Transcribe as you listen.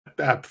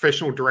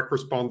professional direct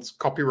response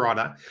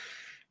copywriter.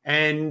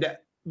 And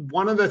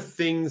one of the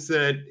things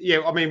that,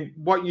 I mean,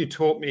 what you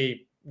taught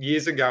me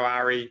years ago,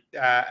 Ari,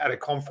 at a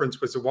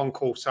conference was a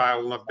one-call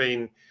sale, and I've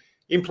been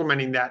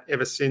implementing that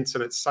ever since,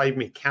 and it's saved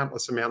me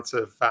countless amounts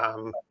of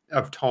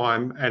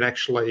time and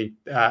actually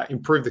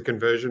improved the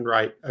conversion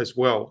rate as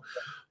well.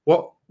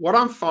 What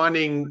I'm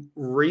finding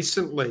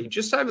recently,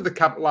 just over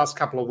the last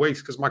couple of weeks,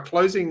 because my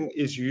closing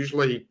is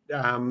usually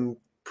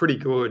pretty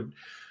good,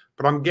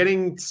 but I'm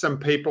getting some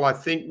people, I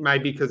think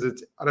maybe because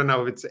I don't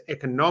know if it's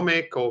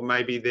economic or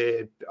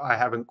maybe I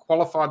haven't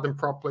qualified them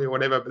properly or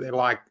whatever, but they're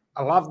like,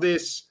 I love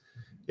this,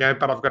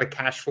 but I've got a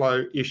cash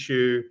flow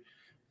issue.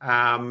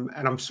 And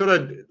I'm sort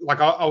of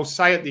like, I'll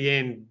say at the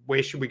end,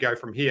 where should we go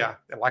from here?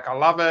 They're like, I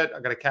love it.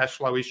 I've got a cash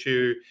flow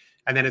issue.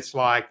 And then it's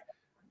like,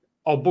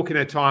 I'll book in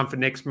a time for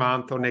next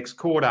month or next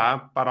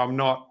quarter, but I'm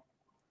not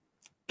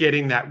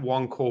getting that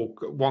one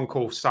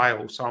call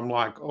sale. So I'm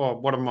like, oh,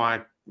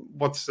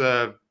 what's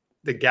the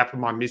gap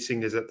am I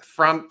missing? Is it the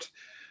front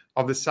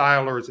of the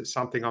sale, or is it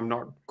something I'm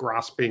not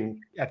grasping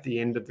at the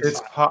end of the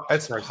sale?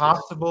 It's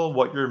possible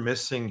what you're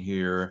missing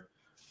here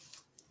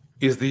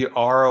is the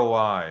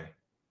ROI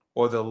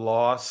or the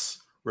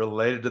loss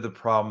related to the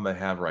problem they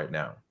have right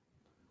now.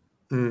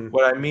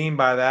 What I mean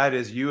by that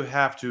is you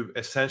have to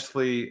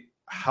essentially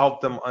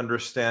help them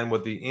understand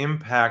what the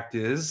impact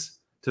is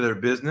to their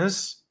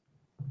business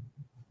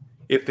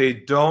if they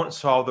don't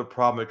solve the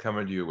problem they're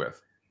coming to you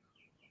with.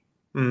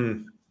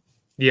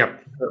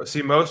 Yep.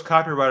 See, most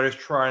copywriters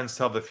try and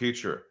sell the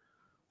future.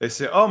 They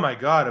say, oh my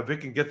God, if we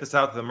can get this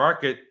out to the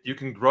market, you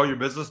can grow your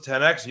business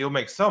 10x and you'll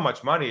make so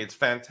much money. It's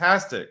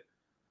fantastic.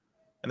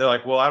 And they're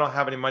like, well, I don't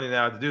have any money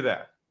now to do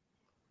that.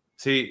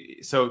 See,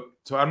 so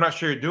I'm not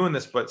sure you're doing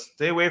this, but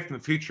stay away from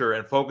the future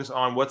and focus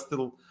on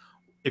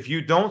if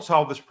you don't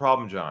solve this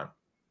problem, John,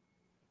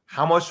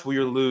 how much will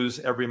you lose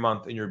every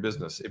month in your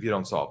business if you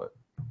don't solve it?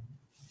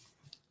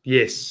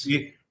 Yes.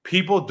 See,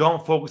 people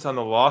don't focus on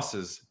the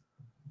losses.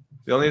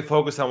 They only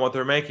focus on what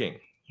they're making.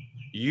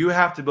 You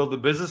have to build a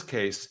business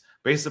case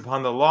based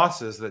upon the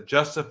losses that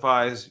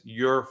justifies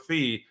your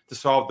fee to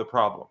solve the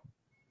problem.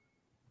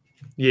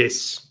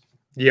 Yes.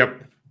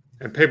 Yep.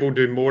 And people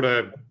do more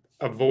to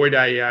avoid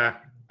a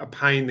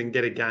pain than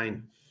get a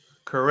gain.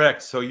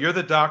 Correct. So you're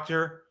the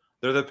doctor,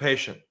 they're the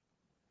patient.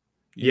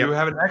 You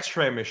have an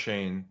x-ray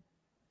machine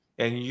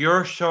and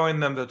you're showing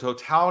them the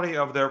totality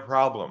of their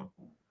problem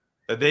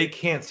that they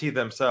can't see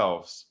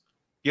themselves.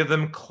 Give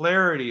them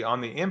clarity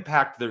on the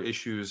impact of their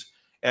issues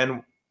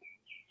and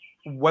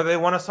whether they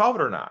want to solve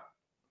it or not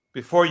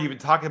before you even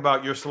talk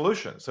about your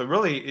solution. So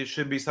really it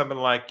should be something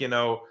like,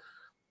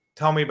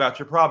 tell me about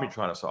your problem you're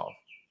trying to solve.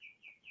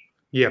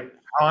 Yep.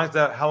 How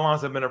long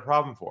has that been a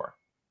problem for?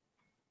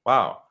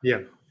 Wow.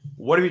 Yeah.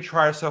 What have you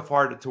tried so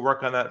far to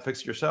work on that and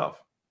fix it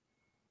yourself?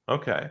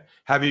 Okay.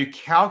 Have you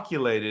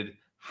calculated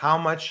how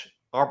much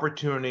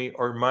opportunity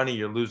or money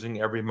you're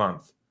losing every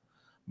month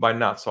by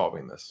not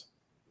solving this?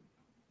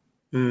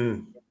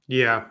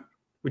 Yeah.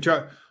 Which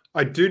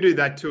I do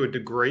that to a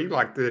degree,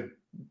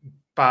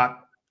 but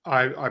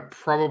I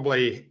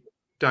probably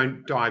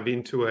don't dive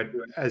into it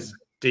as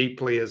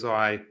deeply as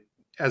I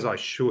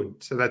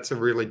should. So that's a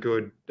really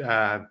good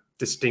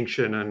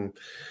distinction, and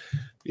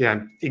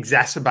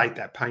exacerbate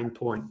that pain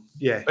point.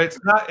 Yeah. But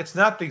it's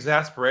not the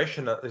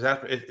exasperation.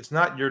 It's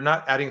not, you're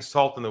not adding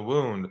salt in the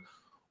wound.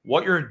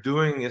 What you're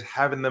doing is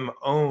having them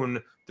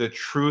own the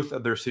truth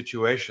of their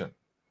situation.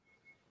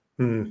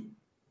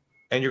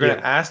 And you're going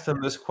to ask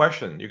them this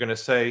question. You're going to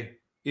say,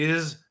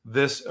 is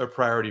this a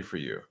priority for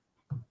you?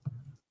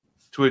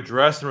 To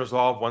address and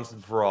resolve once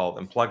and for all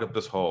and plug up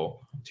this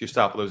hole so you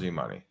stop losing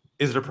money.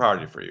 Is it a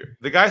priority for you?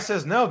 The guy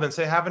says no, then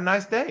say, have a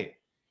nice day.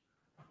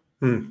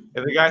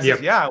 If the guy says,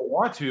 yeah, I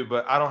want to,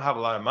 but I don't have a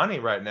lot of money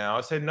right now,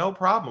 I say, no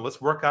problem. Let's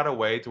work out a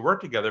way to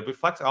work together. Be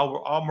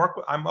flexible.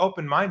 I'm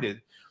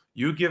open-minded.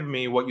 You give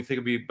me what you think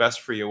would be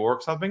best for you. We'll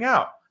work something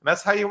out. And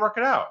that's how you work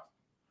it out.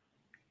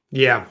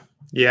 Yeah.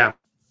 Yeah.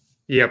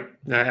 Yep.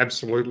 No,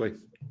 absolutely.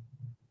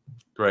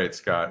 Great,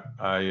 Scott.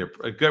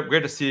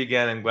 Great to see you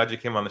again, and glad you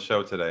came on the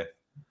show today.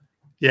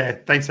 Yeah.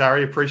 Thanks,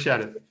 Ari.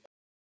 Appreciate it.